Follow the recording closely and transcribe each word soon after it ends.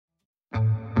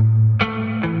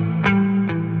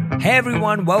Hey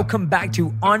everyone, welcome back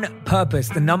to On Purpose,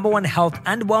 the #1 health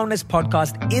and wellness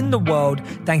podcast in the world,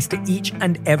 thanks to each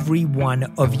and every one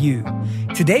of you.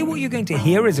 Today, what you're going to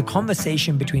hear is a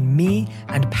conversation between me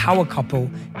and power couple,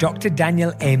 Dr.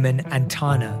 Daniel Amen and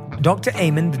Tana. Dr.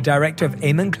 Amen, the director of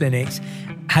Amen Clinics,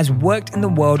 has worked in the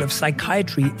world of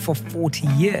psychiatry for 40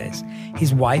 years.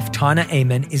 His wife, Tana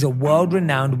Amen, is a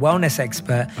world-renowned wellness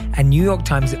expert and New York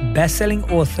Times best-selling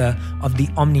author of The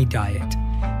Omni Diet.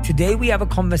 Today, we have a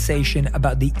conversation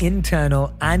about the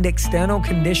internal and external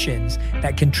conditions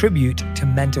that contribute to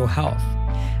mental health.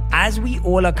 As we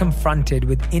all are confronted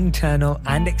with internal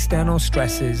and external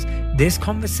stresses, this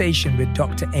conversation with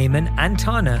Dr. Amen and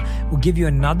Tana will give you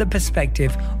another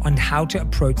perspective on how to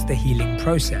approach the healing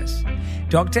process.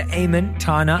 Dr. Amen,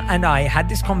 Tana, and I had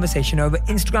this conversation over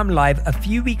Instagram Live a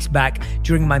few weeks back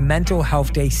during my Mental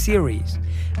Health Day series.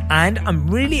 And I'm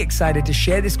really excited to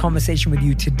share this conversation with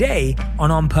you today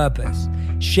on Purpose.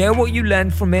 Share what you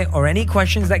learned from it or any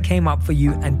questions that came up for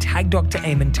you and tag Dr.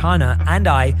 Amen, Tana, and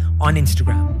I on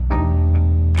Instagram.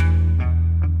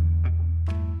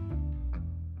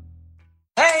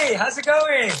 Hey, how's it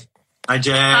going? Hi,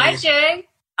 Jay. Hi, Jay.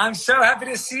 I'm so happy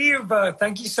to see you both.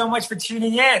 Thank you so much for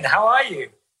tuning in. How are you?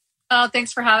 Oh,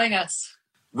 thanks for having us.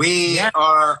 We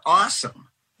are awesome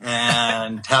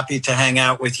and happy to hang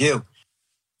out with you.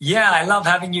 Yeah, I love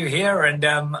having you here. And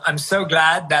I'm so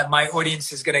glad that my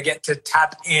audience is going to get to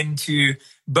tap into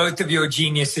both of your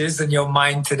geniuses and your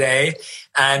mind today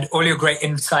and all your great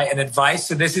insight and advice.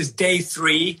 So this is day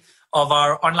 3 of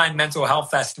our online mental health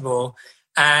festival.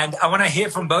 And I want to hear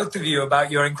from both of you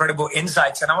about your incredible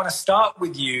insights. And I want to start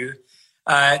with you,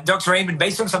 Dr. Amen,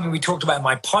 based on something we talked about in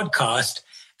my podcast.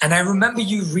 And I remember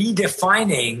you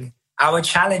redefining our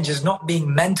challenge as not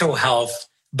being mental health,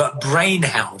 but brain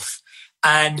health.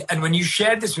 And when you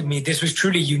shared this with me, this was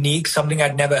truly unique, something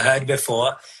I'd never heard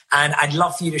before. And I'd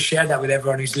love for you to share that with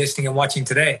everyone who's listening and watching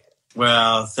today.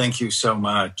 Well, thank you so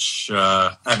much.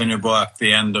 I have a new book,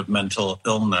 The End of Mental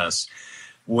Illness,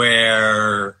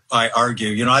 where I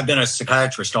argue, I've been a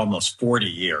psychiatrist almost 40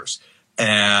 years,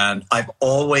 and I've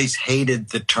always hated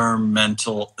the term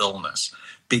mental illness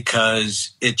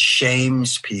because it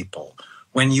shames people.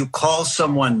 When you call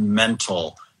someone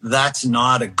mental, that's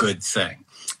not a good thing.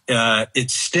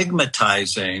 It's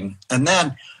stigmatizing. And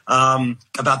then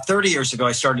about 30 years ago,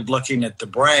 I started looking at the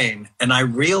brain, and I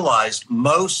realized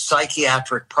most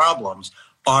psychiatric problems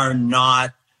are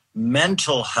not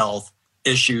mental health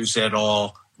issues at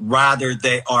all. Rather,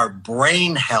 they are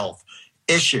brain health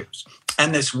issues.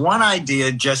 And this one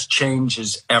idea just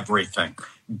changes everything.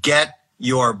 Get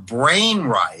your brain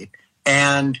right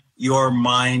and your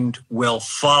mind will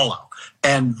follow.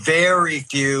 And very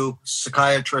few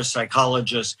psychiatrists,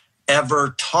 psychologists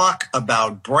ever talk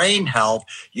about brain health.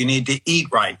 You need to eat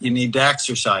right. You need to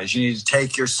exercise. You need to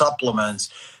take your supplements.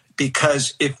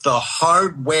 Because if the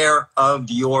hardware of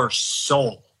your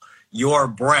soul, your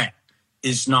brain,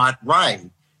 is not right,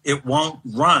 it won't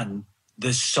run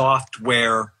the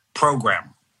software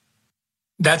program.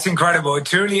 That's incredible.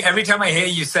 Truly, every time I hear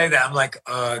you say that, I'm like,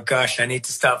 oh gosh, I need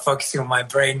to start focusing on my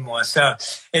brain more. So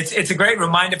it's a great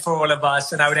reminder for all of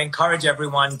us. And I would encourage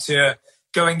everyone to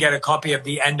go and get a copy of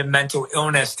The End of Mental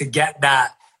Illness to get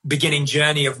that beginning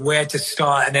journey of where to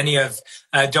start and any of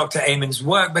Dr. Amen's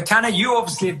work. But Tana, you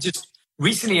obviously have just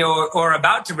recently or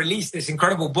about to release this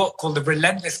incredible book called The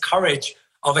Relentless Courage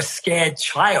of a Scared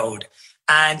Child.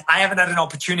 And I haven't had an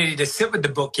opportunity to sit with the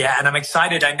book yet. And I'm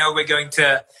excited. I know we're going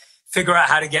to figure out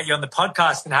how to get you on the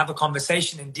podcast and have a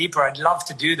conversation in deeper. I'd love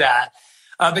to do that.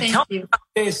 But tell me about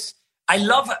this. I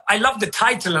love the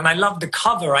title and I love the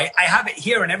cover. I have it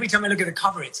here. And every time I look at the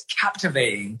cover, it's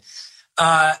captivating.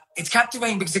 It's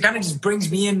captivating because it kind of just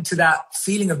brings me into that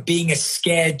feeling of being a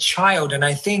scared child. And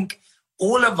I think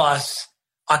all of us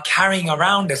are carrying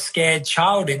around a scared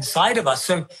child inside of us.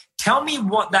 So tell me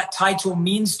what that title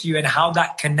means to you and how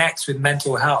that connects with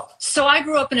mental health. So I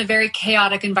grew up in a very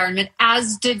chaotic environment,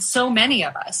 as did so many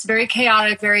of us. Very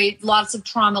chaotic, lots of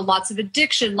trauma, lots of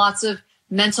addiction, lots of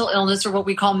mental illness, or what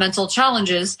we call mental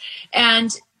challenges.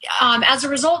 And as a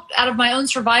result, out of my own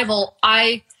survival,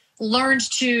 I learned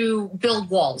to build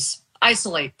walls,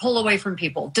 isolate, pull away from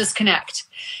people, disconnect.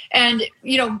 And,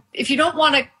 if you don't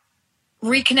want to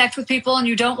reconnect with people and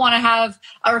you don't want to have,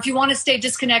 or if you want to stay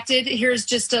disconnected, here's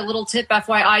just a little tip,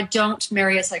 FYI, don't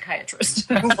marry a psychiatrist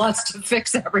who wants to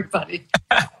fix everybody.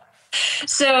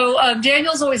 So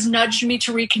Daniel's always nudged me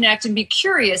to reconnect and be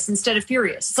curious instead of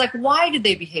furious. It's like, why did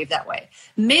they behave that way?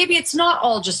 Maybe it's not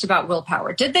all just about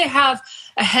willpower. Did they have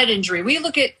a head injury? We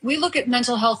look at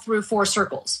mental health through 4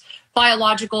 circles: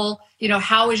 biological,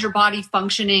 how is your body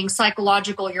functioning,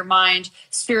 psychological, your mind,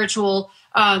 spiritual,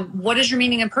 what is your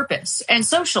meaning and purpose, and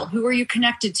social, who are you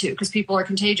connected to, because people are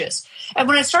contagious. And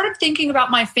when I started thinking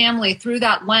about my family through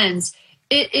that lens,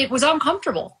 it was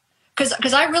uncomfortable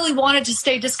because I really wanted to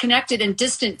stay disconnected and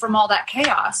distant from all that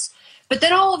chaos. But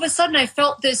then all of a sudden I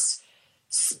felt this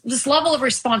level of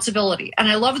responsibility. And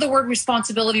I love the word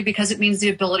responsibility because it means the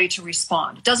ability to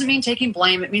respond. It doesn't mean taking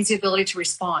blame. It means the ability to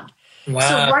respond. Wow.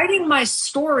 So writing my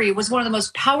story was one of the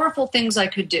most powerful things I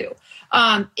could do.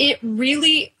 It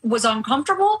really was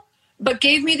uncomfortable, but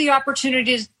gave me the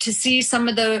opportunity to see some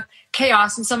of the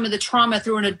chaos and some of the trauma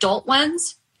through an adult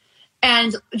lens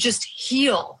and just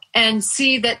heal and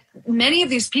see that many of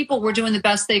these people were doing the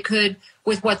best they could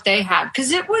with what they had,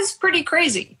 because it was pretty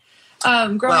crazy.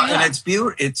 Growing up.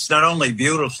 And it's not only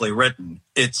beautifully written,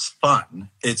 it's fun,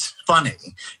 it's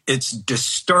funny, it's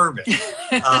disturbing.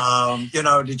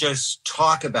 To just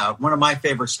talk about, one of my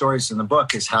favorite stories in the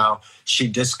book is how she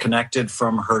disconnected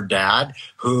from her dad,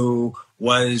 who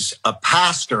was a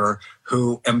pastor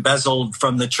who embezzled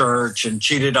from the church and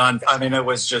cheated on, it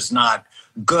was just not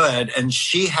good. And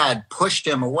she had pushed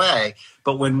him away.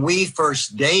 But when we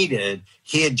first dated,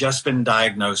 he had just been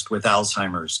diagnosed with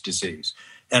Alzheimer's disease.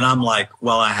 And I'm like,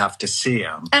 well, I have to see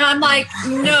him. And I'm like,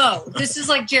 no, this is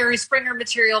like Jerry Springer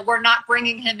material. We're not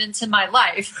bringing him into my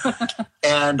life.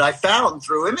 And I found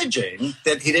through imaging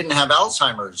that he didn't have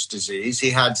Alzheimer's disease.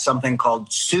 He had something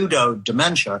called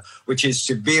pseudo-dementia, which is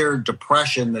severe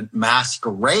depression that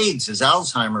masquerades as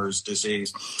Alzheimer's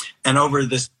disease. And over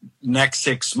this next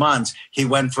 6 months, he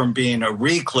went from being a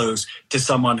recluse to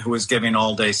someone who was giving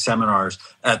all-day seminars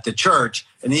at the church.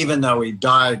 And even though he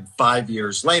died 5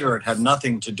 years later, it had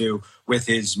nothing to do with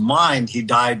his mind. He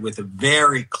died with a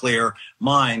very clear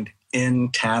mind in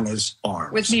Tana's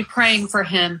arms. With me praying for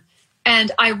him.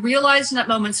 And I realized in that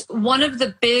moment, one of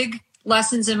the big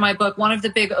lessons in my book, one of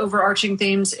the big overarching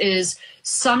themes is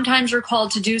sometimes you're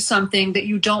called to do something that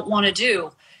you don't want to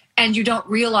do. And you don't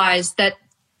realize that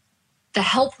the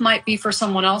help might be for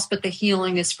someone else, but the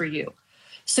healing is for you.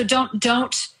 So don't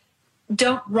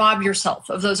rob yourself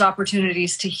of those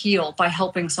opportunities to heal by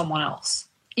helping someone else,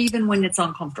 even when it's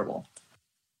uncomfortable.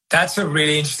 That's a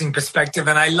really interesting perspective.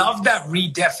 And I love that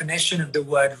redefinition of the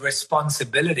word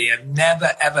responsibility. I've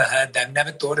never, ever heard that. I've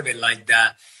never thought of it like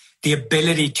that. The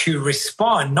ability to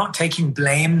respond, not taking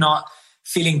blame, not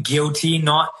feeling guilty,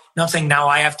 not saying now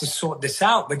I have to sort this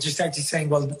out, but just actually saying,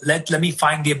 well, let me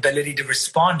find the ability to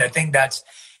respond. I think that's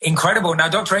incredible. Now,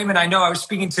 Dr. Amen, I know I was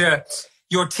speaking to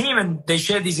your team and they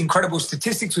shared these incredible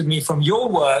statistics with me from your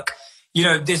work.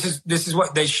 This is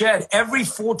what they shared. Every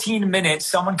 14 minutes,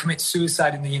 someone commits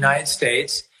suicide in the United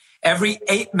States. Every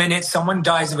 8 minutes, someone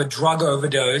dies of a drug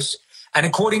overdose. And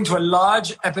according to a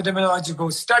large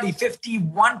epidemiological study,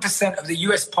 51% of the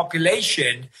US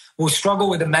population will struggle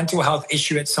with a mental health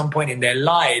issue at some point in their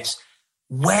lives.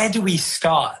 Where do we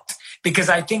start? Because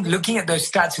I think looking at those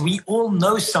stats, we all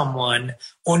know someone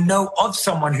or know of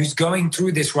someone who's going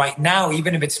through this right now,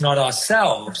 even if it's not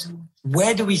ourselves.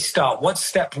 Where do we start? What's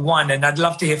step one? And I'd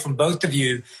love to hear from both of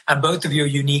you and both of your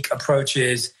unique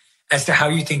approaches as to how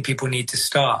you think people need to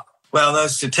start. Well,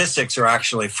 those statistics are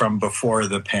actually from before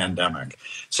the pandemic.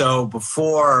 So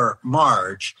before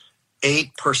March,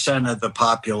 8% of the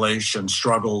population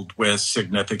struggled with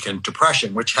significant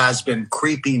depression, which has been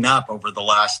creeping up over the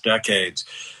last decades.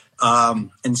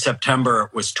 In September,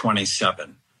 it was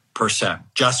 27%,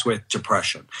 just with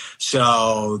depression.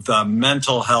 So the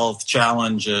mental health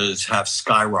challenges have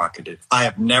skyrocketed. I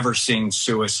have never seen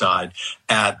suicide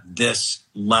at this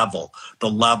level, the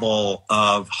level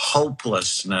of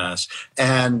hopelessness.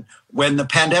 And when the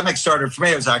pandemic started for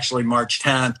me, it was actually March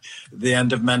 10th. The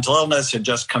end of mental illness had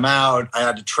just come out. I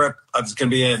had a trip. I was going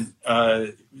to be in a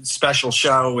special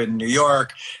show in New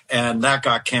York, and that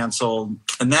got canceled.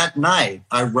 And that night,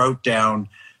 I wrote down,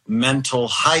 mental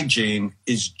hygiene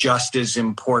is just as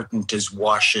important as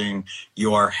washing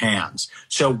your hands.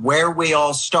 So where we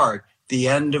all start, the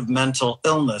end of mental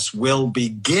illness will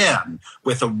begin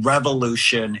with a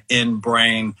revolution in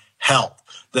brain health.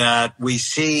 That we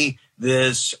see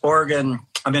this organ.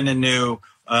 I'm in a new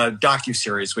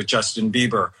docuseries with Justin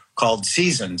Bieber called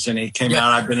Seasons, and he came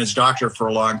out. I've been his doctor for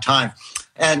a long time.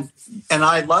 And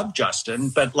I love Justin,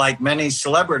 but like many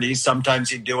celebrities, sometimes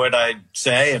he'd do what I'd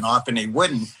say and often he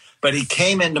wouldn't. But he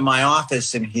came into my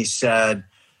office and he said,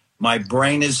 my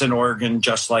brain is an organ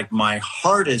just like my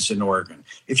heart is an organ.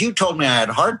 If you told me I had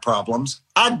heart problems,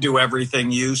 I'd do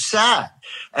everything you said.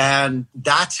 And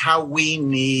that's how we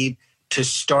need to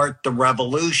start the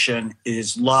revolution,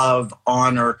 is love,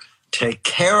 honor, take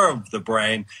care of the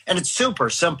brain. And it's super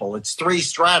simple. It's 3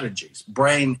 strategies: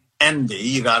 brain envy.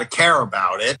 You got to care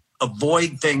about it.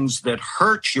 Avoid things that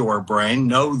hurt your brain,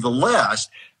 know the list,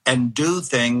 and do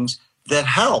things that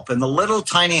help. And the little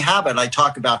tiny habit, I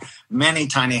talk about many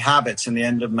tiny habits in the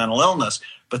End of Mental Illness,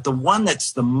 but the one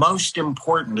that's the most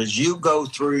important as you go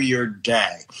through your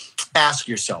day, ask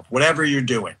yourself, whatever you're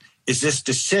doing, is this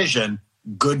decision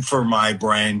good for my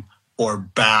brain or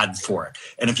bad for it?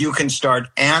 And if you can start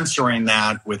answering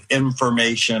that with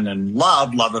information and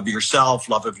love of yourself,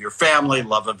 love of your family,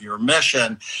 love of your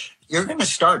mission, you're going to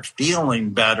start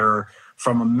feeling better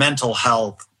from a mental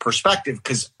health perspective,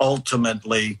 because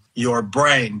ultimately your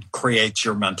brain creates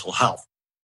your mental health.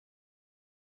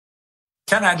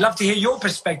 Tanner, I'd love to hear your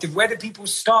perspective. Where do people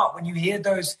start when you hear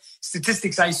those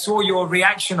statistics? I saw your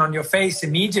reaction on your face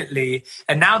immediately.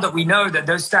 And now that we know that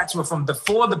those stats were from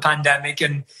before the pandemic,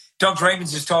 and Dr.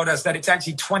 Abrams just told us that it's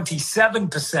actually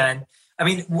 27%. I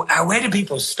mean, where do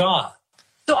people start?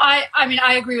 So I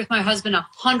agree with my husband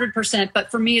 100%,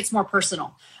 but for me, it's more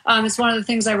personal. It's one of the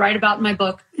things I write about in my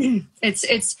book.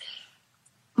 It's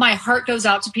my heart goes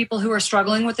out to people who are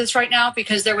struggling with this right now,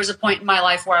 because there was a point in my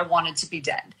life where I wanted to be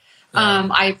dead.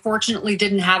 I fortunately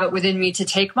didn't have it within me to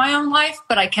take my own life,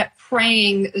 but I kept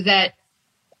praying that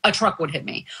a truck would hit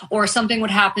me or something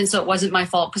would happen so it wasn't my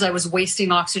fault, because I was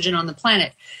wasting oxygen on the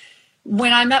planet.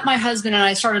 When I met my husband and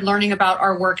I started learning about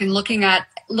our work and looking at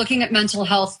mental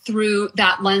health through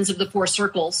that lens of the 4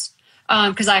 circles,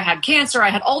 because I had cancer, I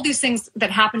had all these things that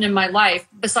happened in my life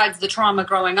besides the trauma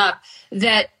growing up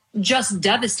that just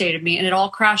devastated me, and it all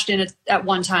crashed in at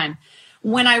one time.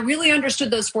 When I really understood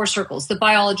those 4 circles, the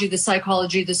biology, the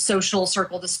psychology, the social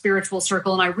circle, the spiritual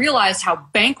circle, and I realized how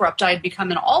bankrupt I had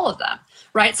become in all of them,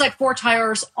 right? It's like 4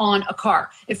 tires on a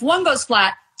car. If one goes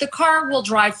flat, the car will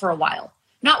drive for a while.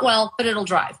 Not well, but it'll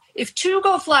drive. If 2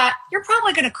 go flat, you're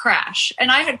probably going to crash.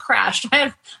 And I had crashed.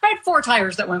 I had 4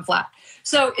 tires that went flat.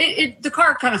 So the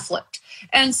car kind of flipped.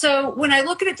 And so when I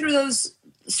look at it through those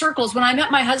circles, when I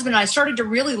met my husband, I started to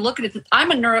really look at it.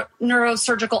 I'm a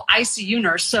neurosurgical ICU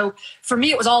nurse. So for me,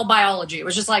 it was all biology. It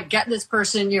was just like, get this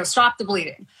person, stop the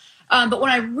bleeding. But when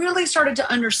I really started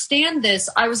to understand this,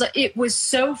 it was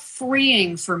so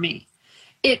freeing for me.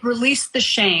 It released the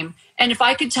shame. And if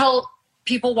I could tell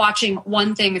people watching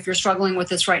one thing, if you're struggling with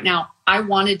this right now, I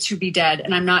wanted to be dead,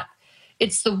 and I'm not.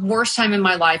 It's the worst time in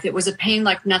my life. It was a pain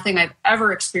like nothing I've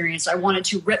ever experienced. I wanted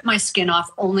to rip my skin off,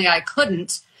 only I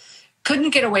couldn't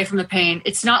get away from the pain.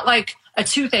 It's not like a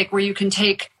toothache where you can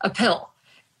take a pill.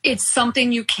 It's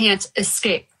something you can't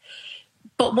escape.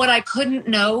 But what I couldn't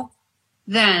know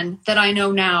then that I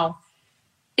know now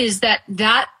is that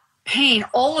pain,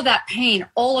 all of that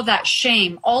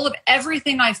shame, all of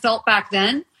everything I felt back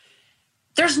then,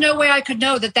 there's no way I could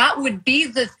know that would be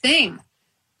the thing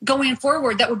going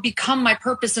forward that would become my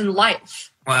purpose in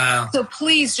life. Wow. So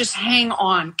please just hang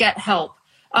on, get help,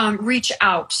 reach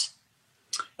out.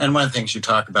 And one of the things you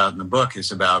talk about in the book is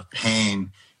about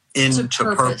pain into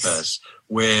purpose,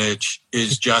 which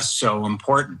is just so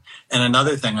important. And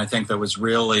another thing I think that was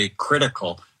really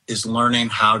critical is learning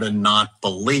how to not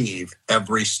believe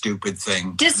every stupid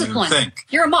thing Discipline. you think.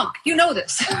 You're a monk. You know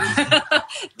this.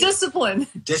 Discipline.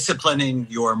 Disciplining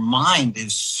your mind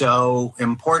is so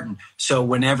important. So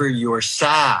whenever you're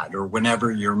sad or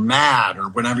whenever you're mad or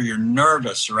whenever you're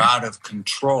nervous or out of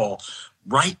control,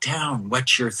 write down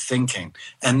what you're thinking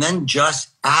and then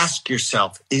just ask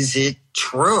yourself, is it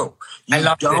true? You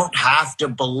don't have to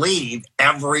believe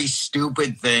every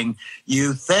stupid thing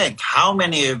you think. How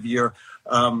many of your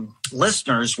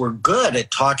listeners were good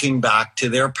at talking back to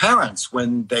their parents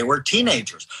when they were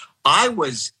teenagers? I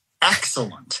was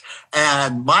excellent.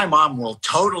 And my mom will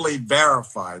totally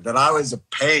verify that I was a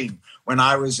pain when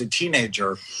I was a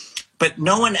teenager. But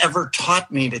no one ever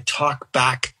taught me to talk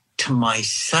back to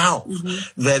myself,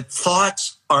 that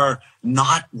thoughts are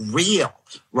not real,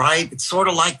 right? It's sort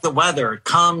of like the weather. It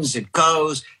comes, it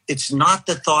goes. It's not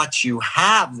the thoughts you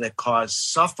have that cause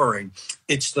suffering.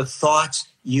 It's the thoughts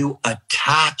you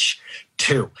attach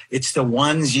to. It's the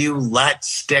ones you let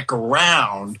stick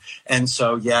around. And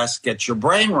so, yes, get your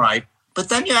brain right, but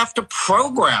then you have to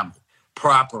program it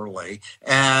properly.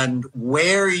 And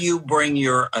where you bring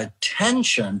your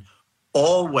attention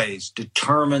always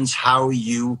determines how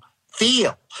you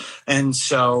feel. And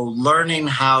so learning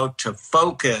how to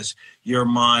focus your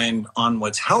mind on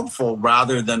what's helpful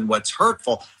rather than what's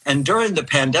hurtful. And during the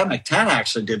pandemic, Tana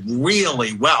actually did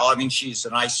really well. I mean, she's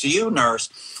an ICU nurse,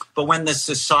 but when the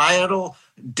societal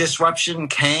disruption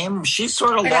came, she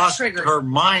sort of lost her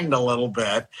mind a little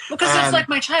bit. Because it's like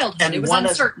my childhood. It was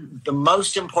uncertain. The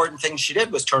most important thing she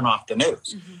did was turn off the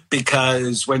news,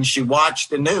 because when she watched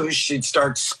the news, she'd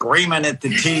start screaming at the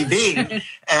TV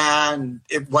and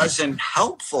it wasn't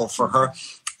helpful for her.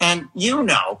 And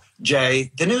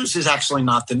Jay, the news is actually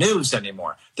not the news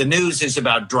anymore. The news is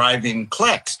about driving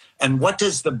clicks. And what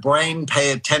does the brain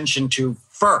pay attention to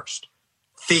first?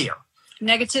 Fear.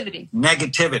 Negativity.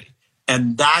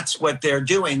 And that's what they're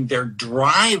doing. They're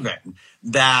driving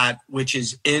that, which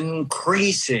is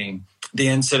increasing the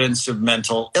incidence of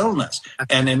mental illness.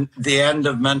 And in the end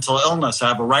of mental illness, I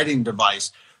have a writing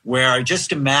device where I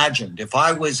just imagined if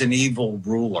I was an evil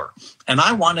ruler and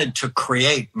I wanted to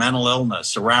create mental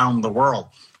illness around the world,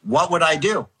 what would I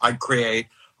do? I'd create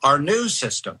our news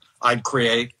system. I'd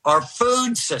create our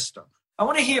food system. I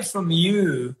want to hear from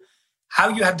you how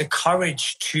you had the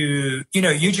courage to,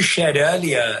 you just shared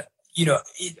earlier,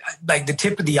 like the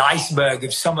tip of the iceberg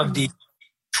of some of the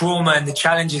trauma and the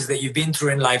challenges that you've been through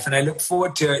in life. And I look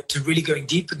forward to really going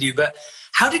deep with you. But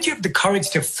how did you have the courage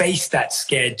to face that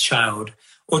scared child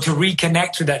or to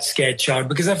reconnect with that scared child?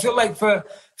 Because I feel like for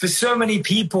so many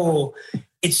people,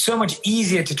 it's so much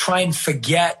easier to try and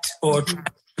forget or try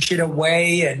to push it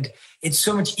away. And it's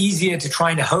so much easier to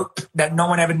try and hope that no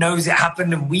one ever knows it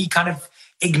happened and we kind of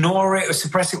ignore it or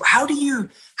suppress it. How do you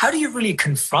really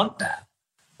confront that?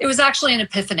 It was actually an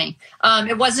epiphany.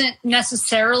 It wasn't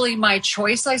necessarily my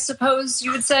choice, I suppose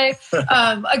you would say.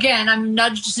 Again, I'm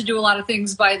nudged to do a lot of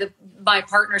things by my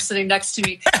partner sitting next to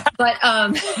me. But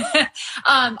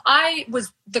I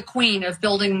was the queen of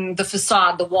building the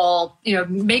facade, the wall,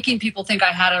 making people think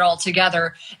I had it all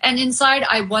together. And inside,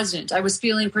 I wasn't. I was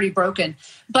feeling pretty broken.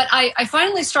 But I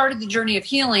finally started the journey of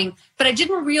healing, but I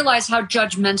didn't realize how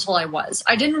judgmental I was.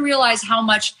 I didn't realize how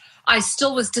much I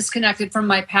still was disconnected from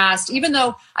my past. Even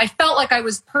though I felt like I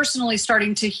was personally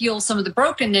starting to heal some of the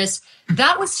brokenness,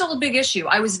 that was still a big issue.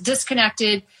 I was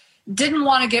disconnected, didn't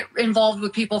want to get involved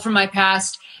with people from my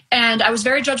past, and I was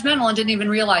very judgmental and didn't even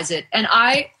realize it. And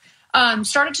I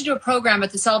started to do a program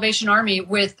at the Salvation Army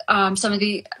with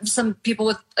some people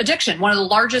with addiction, one of the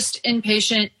largest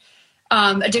inpatient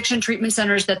addiction treatment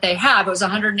centers that they have. It was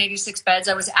 186 beds.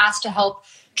 I was asked to help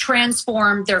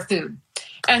transform their food.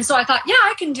 And so I thought, yeah,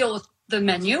 I can deal with the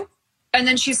menu. And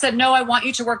then she said, no, I want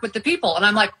you to work with the people. And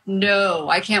I'm like, no,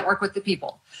 I can't work with the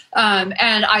people. And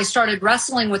I started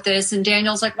wrestling with this. And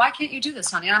Daniel's like, why can't you do this,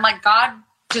 honey? And I'm like, God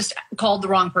just called the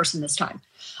wrong person this time.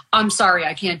 I'm sorry,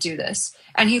 I can't do this.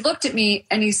 And he looked at me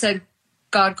and he said,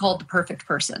 God called the perfect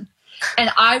person.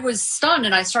 And I was stunned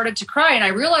and I started to cry. And I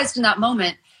realized in that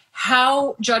moment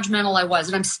how judgmental I was.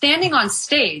 And I'm standing on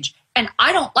stage and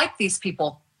I don't like these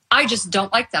people. I just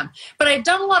don't like them. But I had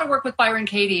done a lot of work with Byron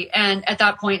Katie and at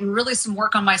that point, and really some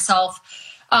work on myself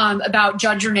about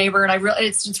judge your neighbor. And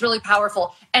it's really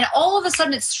powerful. And all of a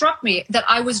sudden it struck me that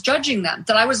I was judging them,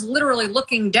 that I was literally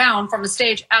looking down from the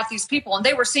stage at these people and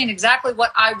they were seeing exactly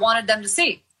what I wanted them to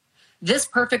see. This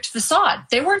perfect facade.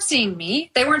 They weren't seeing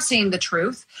me. They weren't seeing the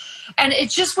truth. And it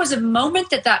just was a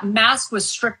moment that mask was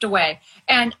stripped away.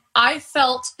 And I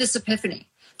felt this epiphany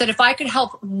that if I could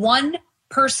help one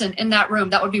person in that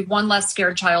room, that would be one less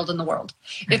scared child in the world.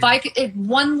 If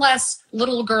one less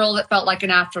little girl that felt like an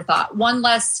afterthought, one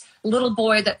less little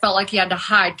boy that felt like he had to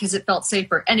hide because it felt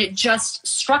safer. And it just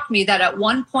struck me that at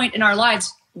one point in our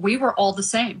lives, we were all the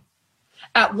same.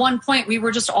 At one point, we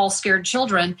were just all scared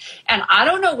children. And I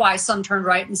don't know why some turned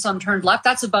right and some turned left.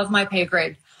 That's above my pay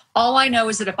grade. All I know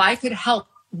is that if I could help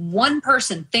one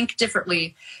person think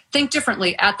differently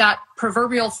at that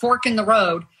proverbial fork in the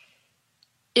road,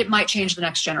 it might change the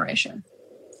next generation.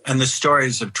 And the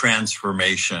stories of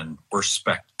transformation were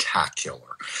spectacular.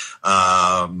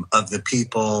 Of the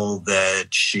people that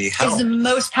she helped. It's the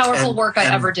most powerful work I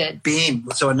ever did.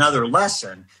 So another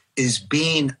lesson is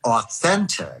being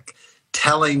authentic,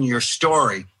 telling your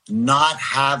story, not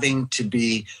having to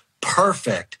be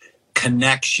perfect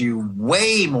connects you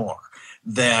way more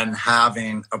than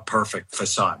having a perfect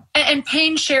facade. And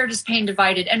pain shared is pain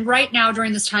divided. And right now,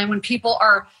 during this time when people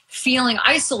are feeling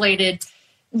isolated,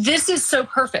 this is so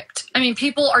perfect. I mean,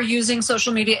 people are using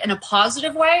social media in a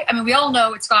positive way. I mean, we all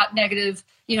know it's got negative,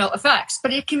 effects,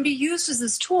 but it can be used as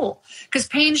this tool because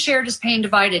pain shared is pain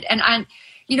divided. And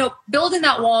building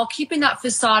that wall, keeping that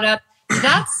facade up,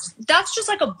 that's just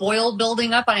like a boil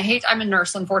building up. And I'm a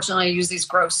nurse, unfortunately, I use these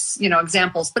gross,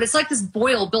 examples, but it's like this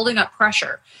boil building up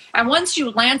pressure. And once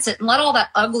you lance it and let all that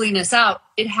ugliness out,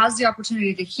 it has the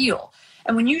opportunity to heal.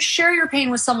 And when you share your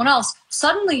pain with someone else,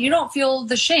 suddenly you don't feel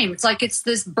the shame. It's like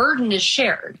this burden is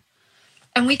shared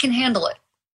and we can handle it.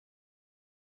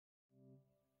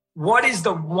 What is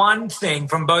the one thing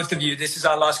from both of you? This is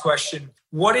our last question.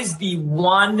 What is the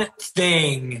one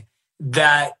thing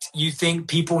that you think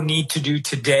people need to do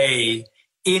today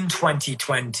in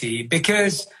 2020?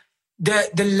 Because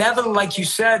the level, like you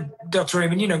said, Dr.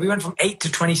 Raymond, we went from 8 to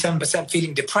 27%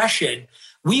 feeling depression.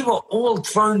 we were all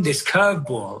thrown this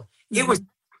curveball. It was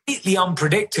completely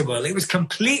unpredictable. It was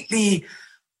completely,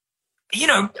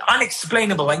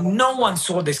 unexplainable. Like no one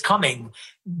saw this coming.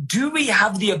 Do we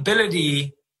have the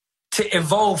ability to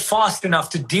evolve fast enough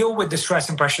to deal with the stress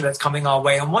and pressure that's coming our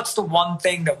way? And what's the one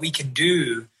thing that we can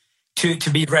do to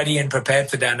be ready and prepared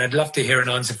for that? And I'd love to hear an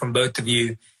answer from both of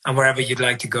you and wherever you'd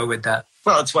like to go with that.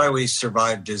 Well, that's why we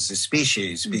survived as a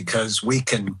species, because we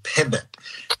can pivot.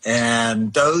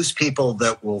 And those people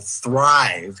that will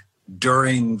thrive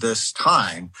during this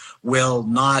time will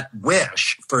not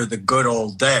wish for the good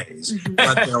old days.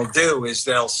 What they'll do is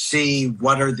they'll see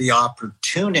what are the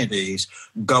opportunities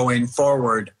going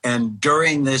forward. And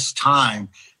during this time,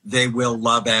 they will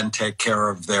love and take care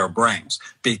of their brains,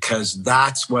 because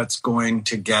that's what's going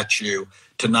to get you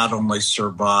to not only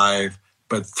survive,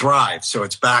 but thrive. So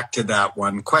it's back to that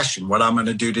one question. What I'm going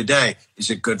to do today, is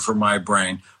it good for my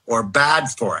brain or bad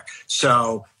for it?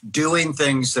 So doing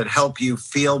things that help you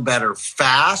feel better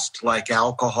fast, like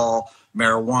alcohol,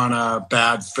 marijuana,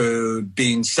 bad food,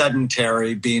 being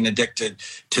sedentary, being addicted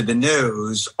to the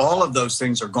news, all of those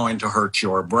things are going to hurt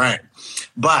your brain.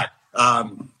 But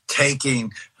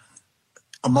taking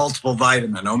a multiple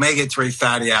vitamin, omega-3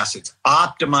 fatty acids,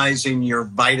 optimizing your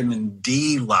vitamin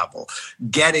D level,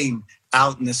 getting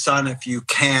out in the sun if you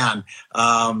can,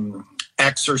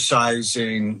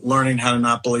 exercising, learning how to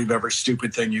not believe every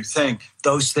stupid thing you think.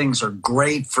 Those things are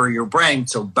great for your brain.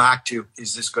 So back to,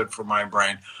 is this good for my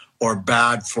brain or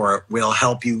bad for it, will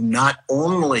help you not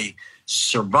only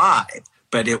survive,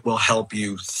 but it will help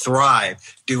you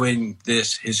thrive during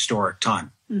this historic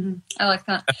time. I like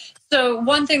that. So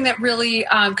one thing that really,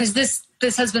 because this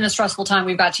has been a stressful time.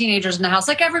 We've got teenagers in the house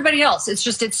like everybody else. It's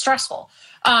stressful.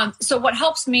 So what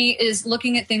helps me is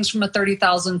looking at things from a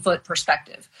 30,000 foot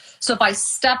perspective. So if I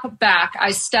step back,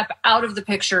 I step out of the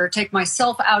picture, take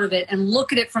myself out of it and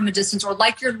look at it from a distance, or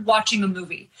like you're watching a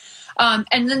movie.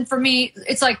 And then for me,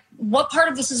 it's like, what part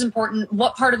of this is important?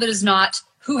 What part of it is not?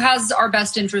 Who has our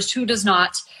best interest? Who does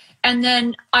not? And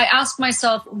then I ask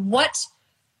myself, what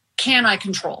can I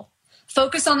control?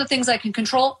 Focus on the things I can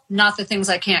control, not the things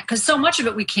I can't. Because so much of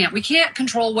it we can't. We can't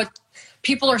control what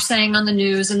people are saying on the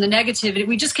news and the negativity.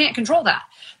 We just can't control that.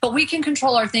 But we can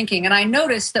control our thinking. And I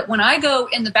noticed that when I go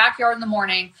in the backyard in the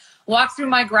morning, walk through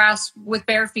my grass with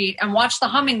bare feet and watch the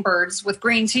hummingbirds with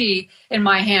green tea in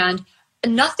my hand,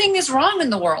 nothing is wrong in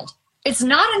the world. It's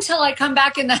not until I come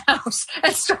back in the house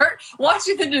and start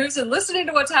watching the news and listening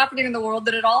to what's happening in the world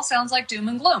that it all sounds like doom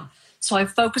and gloom. So I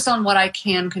focus on what I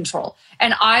can control.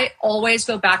 And I always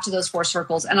go back to those 4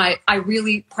 circles, and I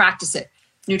really practice it.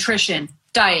 Nutrition,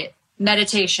 diet,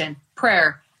 meditation,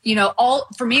 prayer, all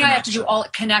for me, connection. I have to do all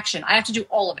connection. I have to do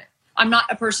all of it. I'm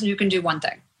not a person who can do one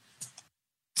thing.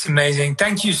 It's amazing.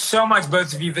 Thank you so much,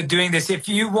 both of you, for doing this. If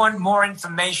you want more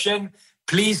information,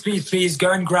 please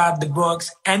go and grab the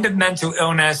books, End of Mental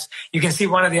Illness. You can see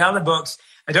one of the other books.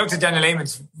 Dr. Daniel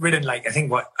Amen's written,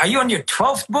 are you on your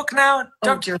 12th book now?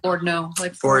 Oh, dear Lord, no.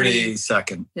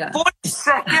 42nd. Yeah.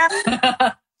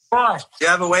 42nd? Gosh. You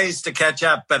have a ways to catch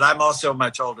up, but I'm also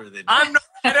much older than you. I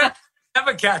don't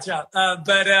ever catch up.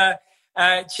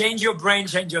 Change Your Brain,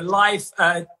 Change Your Life.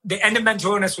 The End of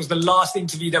Mental Illness was the last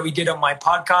interview that we did on my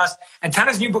podcast. And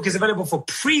Tana's new book is available for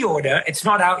pre-order. It's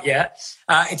not out yet.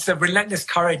 It's The Relentless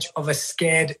Courage of a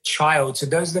Scared Child. So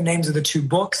those are the names of the 2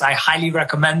 books. I highly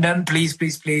recommend them. Please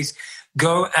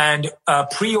go and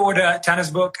pre-order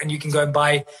Tana's book, and you can go and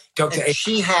buy Dr. A.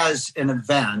 She has an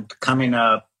event coming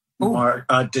up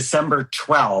December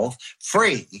 12th,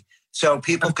 free. So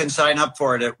people can sign up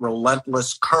for it at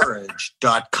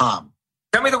relentlesscourage.com.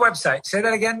 Tell me the website. Say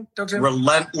that again, Dr.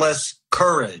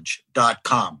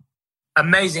 relentlesscourage.com.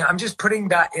 Amazing. I'm just putting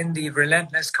that in the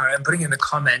Relentless Courage. I'm putting in the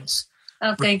comments.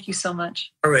 Oh, thank you so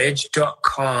much.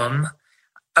 Courage.com.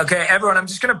 Okay, everyone, I'm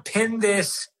just going to pin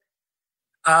this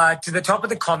to the top of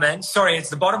the comments. Sorry, it's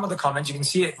the bottom of the comments. You can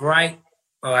see it right.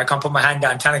 Oh, I can't put my hand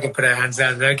down. Tana can put her hands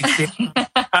down. There you can see it.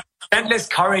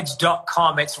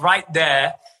 relentlesscourage.com. It's right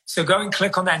there. So go and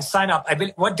click on that and sign up.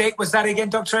 What date was that again,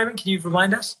 Dr. Amen? Can you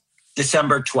remind us?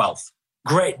 December 12th.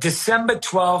 Great. December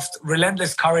 12th,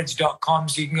 relentlesscourage.com.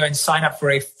 So you can go and sign up for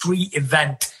a free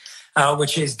event,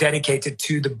 which is dedicated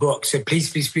to the book. So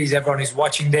please, everyone who's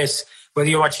watching this, whether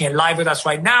you're watching it live with us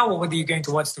right now or whether you're going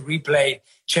to watch the replay,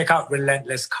 check out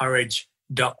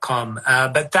relentlesscourage.com.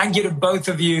 But thank you to both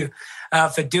of you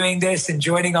for doing this and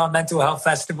joining our Mental Health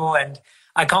Festival. And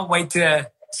I can't wait to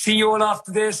see you all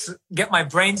after this, get my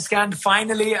brain scanned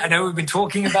finally. I know we've been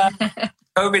talking about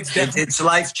COVID's it's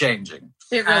life-changing.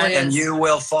 It really is. And you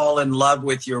will fall in love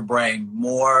with your brain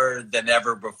more than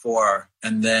ever before.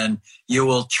 And then you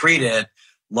will treat it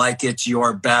like it's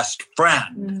your best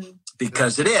friend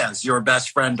because it is your best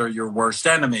friend or your worst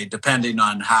enemy, depending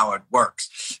on how it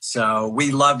works. So we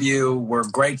love you. We're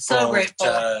grateful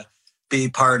to be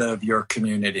part of your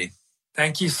community.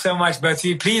 Thank you so much, both of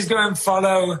you. Please go and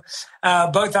follow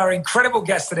both our incredible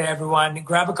guests today, everyone.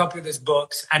 Grab a copy of those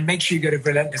books and make sure you go to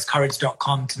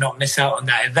relentlesscourage.com to not miss out on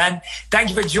that event. Thank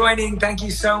you for joining. Thank you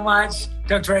so much,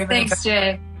 Dr. Amen. Thanks,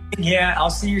 Jay. Yeah,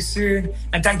 I'll see you soon.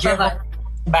 And thank you everyone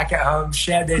back at home.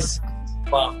 Share this.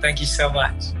 Well, thank you so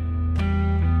much.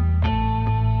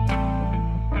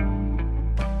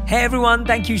 Hey everyone,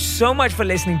 thank you so much for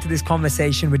listening to this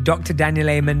conversation with Dr. Daniel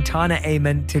Amen, Tana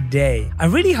Amen today. I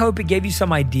really hope it gave you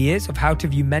some ideas of how to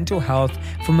view mental health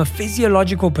from a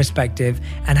physiological perspective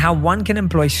and how one can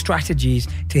employ strategies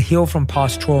to heal from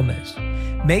past traumas.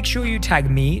 Make sure you tag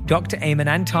me, Dr. Amen,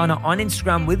 and Tana on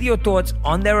Instagram with your thoughts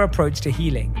on their approach to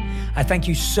healing. I thank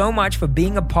you so much for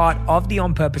being a part of the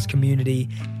On Purpose community.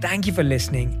 Thank you for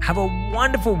listening. Have a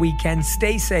wonderful weekend.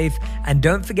 Stay safe. And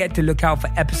don't forget to look out for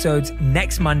episodes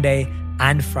next Monday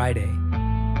and Friday.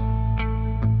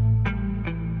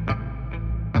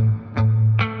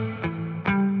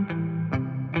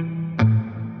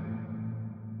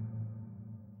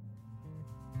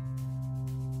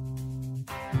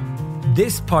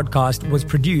 This podcast was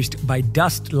produced by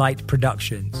Dust Light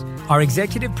Productions. Our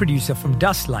executive producer from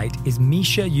Dust Light is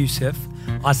Misha Yusuf.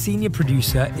 Our senior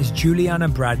producer is Juliana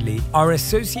Bradley. Our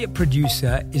associate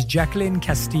producer is Jacqueline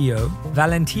Castillo.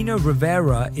 Valentino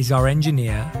Rivera is our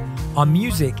engineer. Our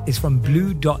music is from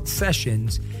Blue Dot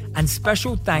Sessions. And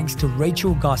special thanks to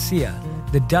Rachel Garcia,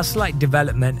 the Dust Light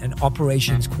Development and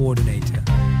Operations Coordinator.